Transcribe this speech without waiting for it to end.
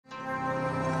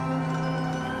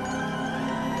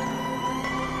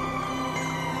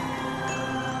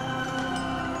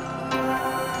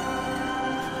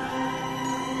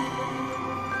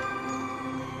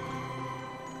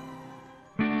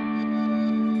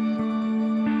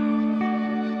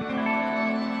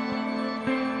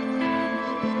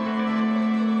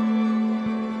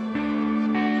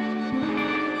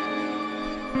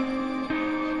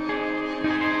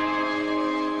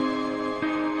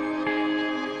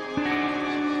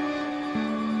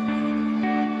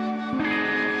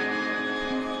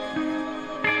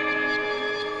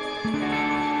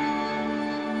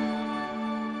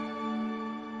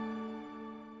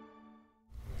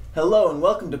Hello and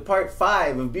welcome to part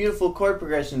 5 of Beautiful Chord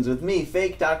Progressions with me,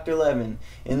 Fake Dr. Levin.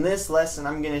 In this lesson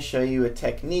I'm going to show you a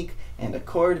technique and a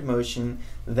chord motion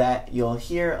that you'll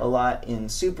hear a lot in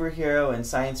superhero and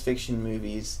science fiction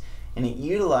movies, and it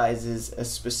utilizes a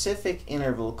specific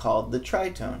interval called the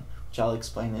tritone, which I'll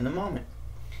explain in a moment.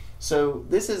 So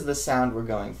this is the sound we're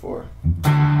going for.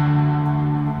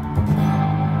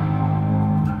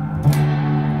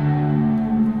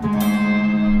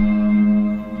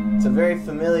 It's a very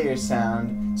familiar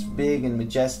sound. It's big and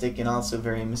majestic and also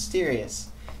very mysterious.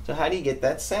 So how do you get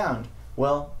that sound?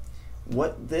 Well,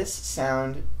 what this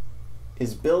sound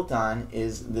is built on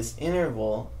is this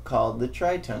interval called the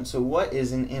tritone. So what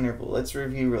is an interval? Let's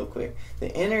review real quick.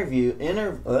 The Interview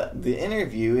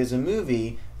is a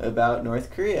movie about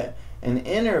North Korea. An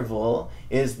interval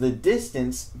is the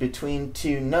distance between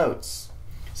two notes.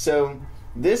 So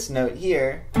this note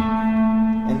here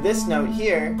and this note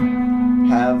here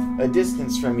have a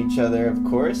distance from each other, of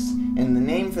course, and the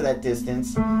name for that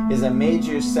distance is a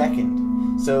major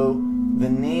second. So the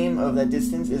name of that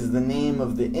distance is the name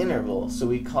of the interval, so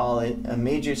we call it a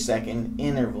major second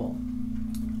interval.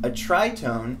 A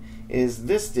tritone is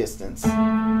this distance. And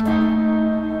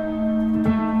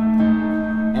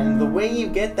the way you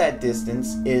get that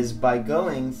distance is by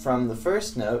going from the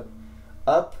first note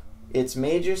up its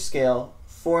major scale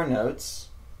 4 notes.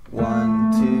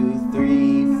 1, 2,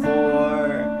 3, 4,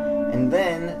 and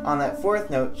then on that 4th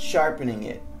note, sharpening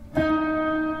it.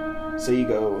 So you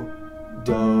go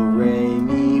do, re,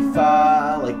 mi,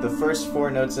 fa, like the first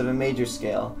 4 notes of a major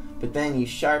scale, but then you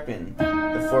sharpen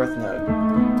the 4th note.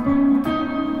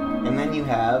 And then you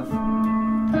have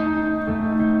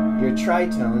your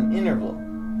tritone interval.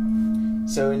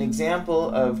 So an example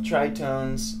of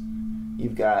tritones,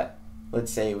 you've got,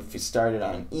 let's say if you started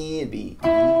on E, it'd be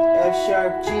E, F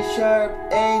sharp, G sharp,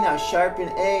 A. Now sharpen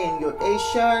A and go A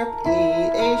sharp, E,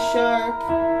 A sharp.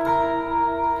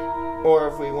 Or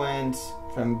if we went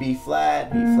from B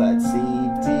flat, C,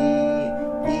 D,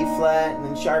 E flat, and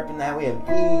then sharpen that, we have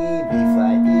E, B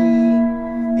flat,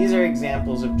 E. These are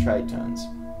examples of tritones.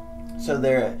 So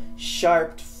they're a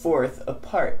sharped fourth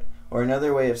apart. Or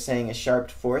another way of saying a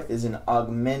sharped fourth is an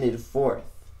augmented fourth.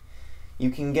 You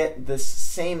can get this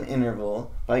same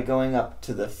interval by going up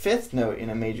to the 5th note in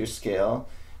a major scale.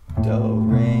 Do,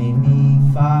 re, mi,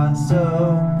 fa,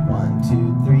 so. 1,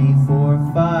 2, 3,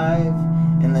 4, 5.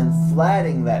 And then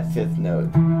flatting that 5th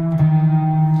note.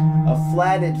 A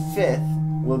flatted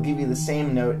 5th will give you the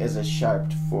same note as a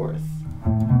sharped 4th.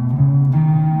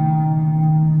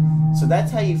 So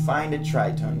that's how you find a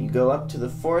tritone. You go up to the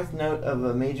 4th note of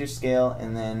a major scale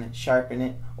and then sharpen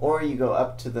it, or you go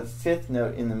up to the 5th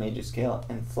note in the major scale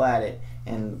and flat it,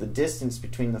 and the distance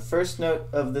between the 1st note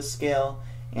of the scale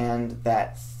and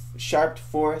that sharped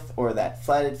 4th or that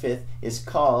flatted 5th is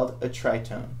called a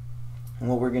tritone. And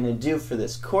what we're going to do for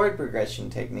this chord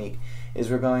progression technique is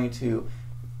we are going to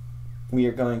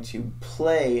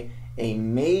play a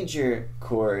major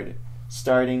chord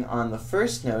starting on the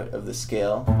 1st note of the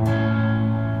scale,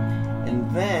 and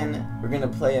then we're going to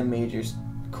play a major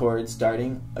chord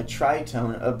starting a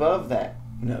tritone above that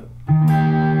note.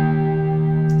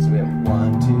 So we have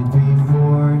 1, 2, 3,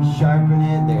 4, sharpen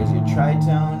it, there's your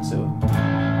tritone. So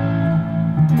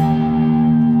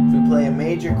if we play a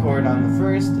major chord on the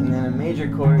 1st and then a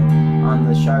major chord on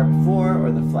the sharp 4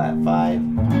 or the flat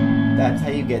 5, that's how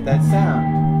you get that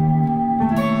sound.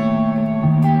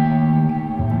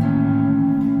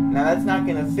 Now that's not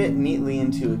going to fit neatly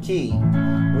into a key,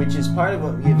 which is part of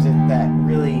what gives it that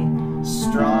really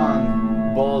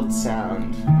strong, bold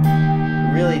sound.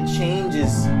 It really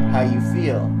changes how you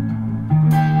feel.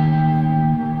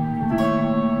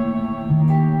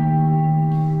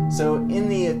 So in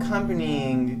the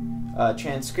accompanying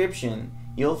transcription,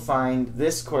 you'll find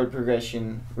this chord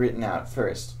progression written out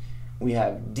first. We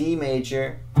have D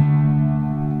major,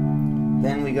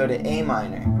 then we go to A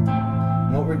minor.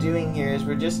 And what we're doing here is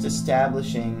we're just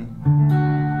establishing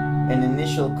an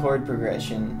initial chord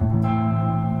progression.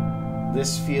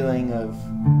 This feeling of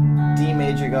D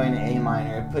major going to A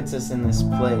minor, it puts us in this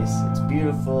place. It's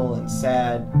beautiful and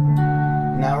sad.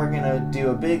 Now we're going to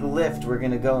do a big lift. We're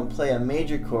going to go and play a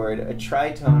major chord, a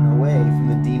tritone away from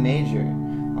the D major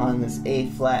on this A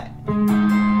flat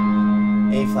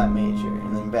major,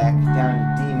 and then back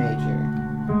down to D major.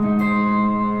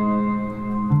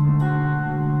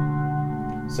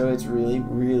 So it's really,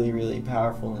 really, really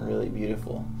powerful and really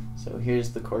beautiful. So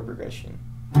here's the chord progression.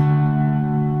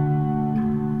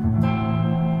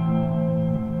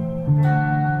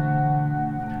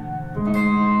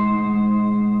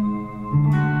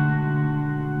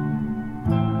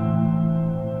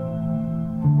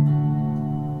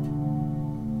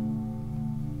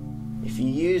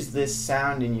 this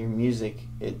sound in your music,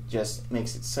 it just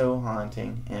makes it so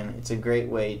haunting, and it's a great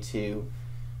way to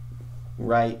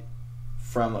write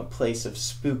from a place of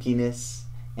spookiness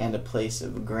and a place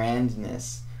of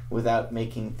grandness without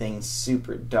making things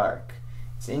super dark.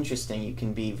 It's interesting, you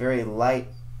can be very light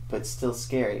but still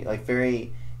scary. Like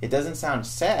it doesn't sound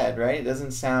sad, right? It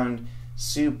doesn't sound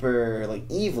super like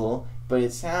evil, but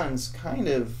it sounds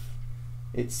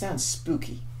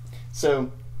spooky.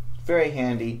 So very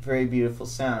handy, very beautiful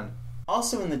sound.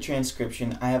 Also in the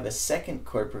transcription, I have a second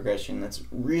chord progression that's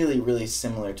really, really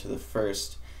similar to the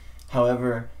first.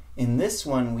 However, in this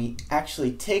one, we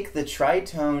actually take the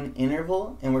tritone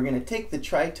interval, and we're going to take the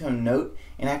tritone note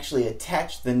and actually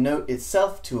attach the note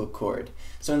itself to a chord.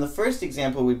 So in the first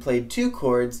example, we played two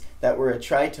chords that were a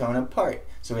tritone apart.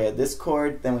 So we had this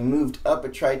chord, then we moved up a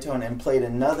tritone and played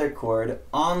another chord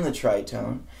on the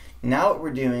tritone. Now what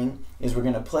we're doing is we're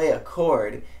going to play a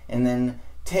chord and then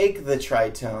take the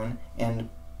tritone and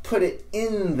put it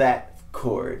in that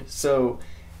chord. So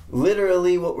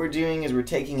literally what we're doing is we're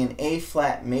taking an A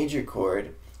flat major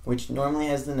chord, which normally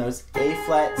has the notes A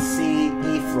flat, C,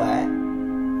 E flat,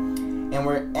 and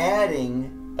we're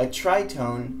adding a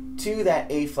tritone to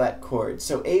that A flat chord.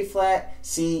 So A flat,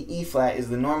 C, E flat is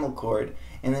the normal chord,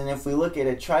 and then if we look at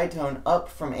a tritone up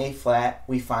from A flat,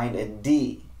 we find a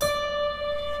D.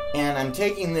 And I'm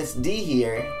taking this D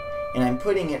here and I'm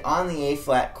putting it on the A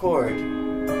flat chord,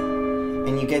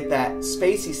 and you get that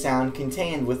spacey sound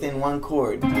contained within one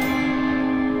chord.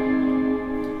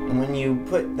 And when you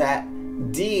put that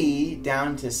D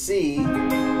down to C,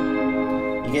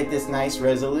 you get this nice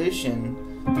resolution.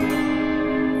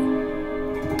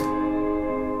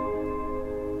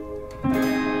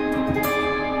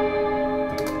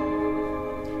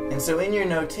 And so in your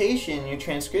notation, your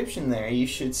transcription there, you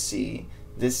should see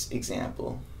this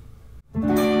example.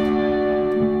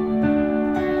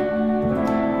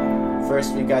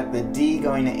 First we got the D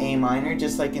going to A minor,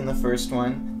 just like in the first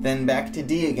one, then back to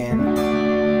D again.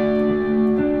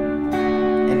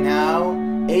 And now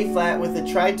A flat with a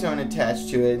tritone attached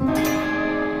to it.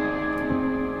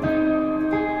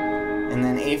 And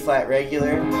then A flat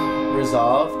regular,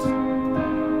 resolved.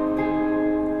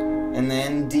 And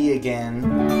then D again.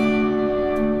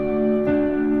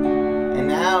 And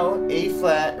now A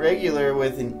flat regular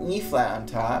with an E flat on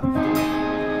top.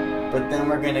 But then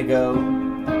we're going to go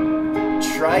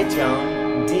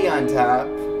tritone, D on top,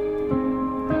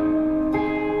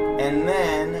 and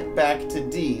then back to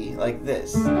D, like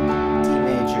this. D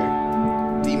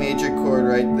major chord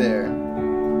right there.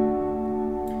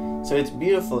 So it's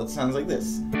beautiful, it sounds like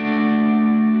this.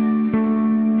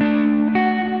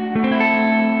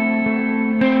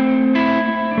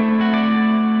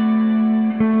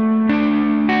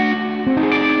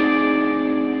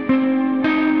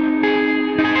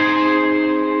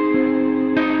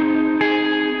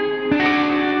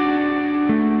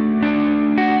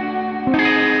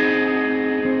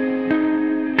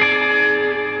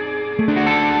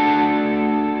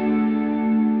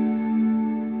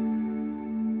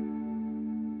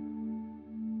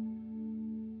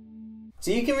 So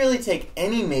you can really take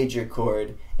any major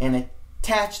chord and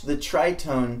attach the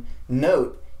tritone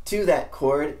note to that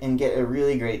chord and get a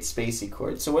really great spacey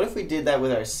chord. So what if we did that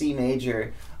with our C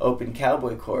major open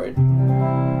cowboy chord?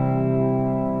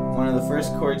 One of the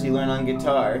first chords you learn on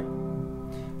guitar.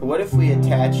 But what if we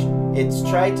attach its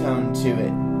tritone to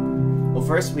it? Well,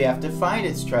 first we have to find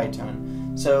its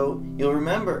tritone. So you'll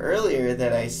remember earlier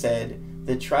that I said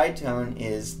the tritone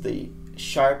is the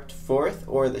sharped fourth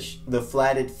or the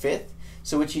flatted fifth.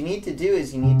 So what you need to do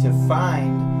is you need to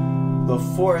find the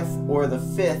fourth or the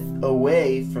fifth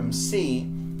away from C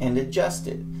and adjust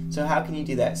it. So how can you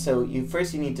do that? So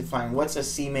first you need to find what's a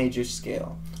C major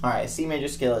scale. Alright, a C major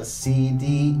scale is C,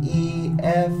 D, E,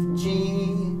 F,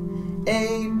 G,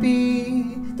 A,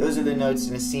 B. Those are the notes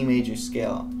in a C major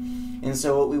scale. And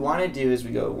so what we want to do is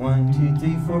we go 1, 2,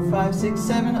 3, 4, 5, 6,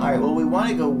 7. Alright, well we want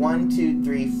to go 1, 2,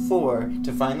 3, 4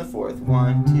 to find the fourth.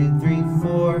 1, 2, 3,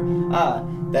 4. Ah,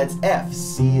 that's F.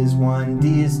 C is 1,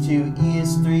 D is 2, E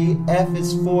is 3, F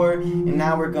is 4. And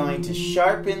now we're going to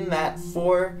sharpen that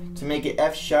 4 to make it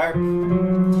F sharp.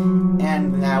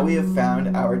 And now we have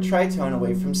found our tritone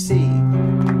away from C.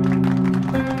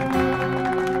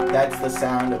 That's the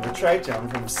sound of a tritone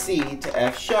from C to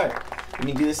F sharp. You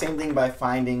can do the same thing by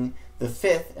finding the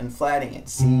fifth and flatting it.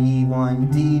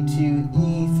 C1, D2,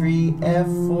 E3,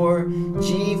 F4,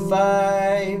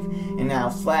 G5, and now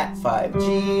flat 5,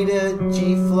 G to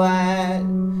G flat,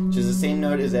 which is the same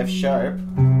note as F sharp,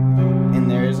 and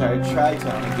there's our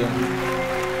tritone again.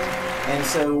 And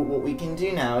so what we can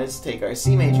do now is take our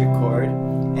C major chord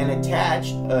and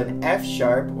attach an F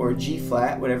sharp or G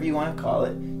flat, whatever you want to call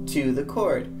it, to the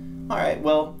chord. Alright,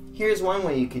 well, here's one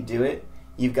way you could do it.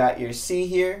 You've got your C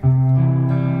here,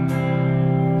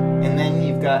 and then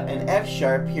you've got an F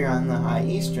sharp here on the high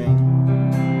E string.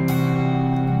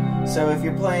 So if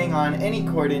you're playing on any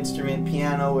chord instrument,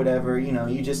 piano, whatever,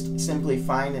 you just simply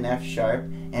find an F sharp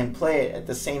and play it at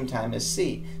the same time as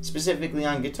C. Specifically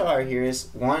on guitar, here is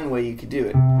one way you could do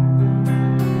it.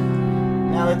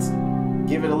 Now let's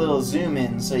give it a little zoom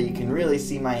in so you can really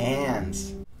see my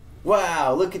hands.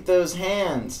 Wow, look at those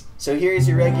hands! So here's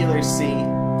your regular C,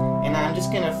 and I'm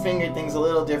just going to finger things a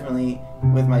little differently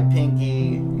with my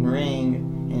pinky and ring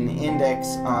and index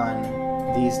on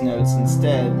these notes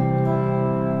instead.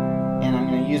 And I'm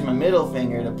going to use my middle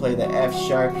finger to play the F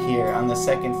sharp here on the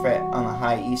 2nd fret on the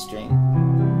high E string.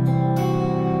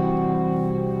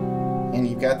 And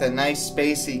you've got that nice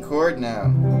spacey chord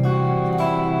now.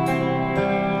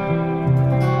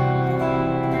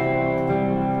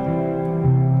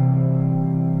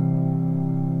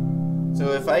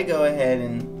 So if I go ahead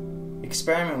and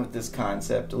experiment with this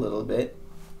concept a little bit,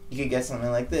 you could get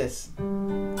something like this.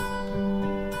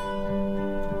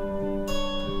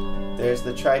 There's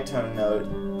the tritone note,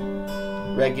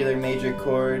 regular major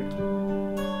chord,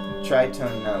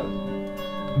 tritone note,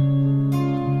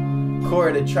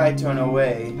 chord a tritone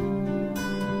away,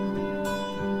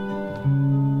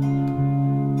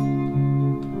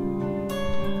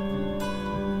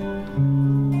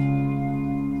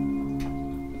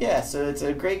 yeah, so it's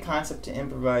a great concept to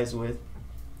improvise with,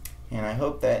 and I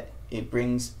hope that it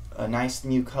brings a nice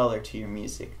new color to your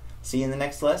music. See you in the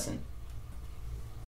next lesson.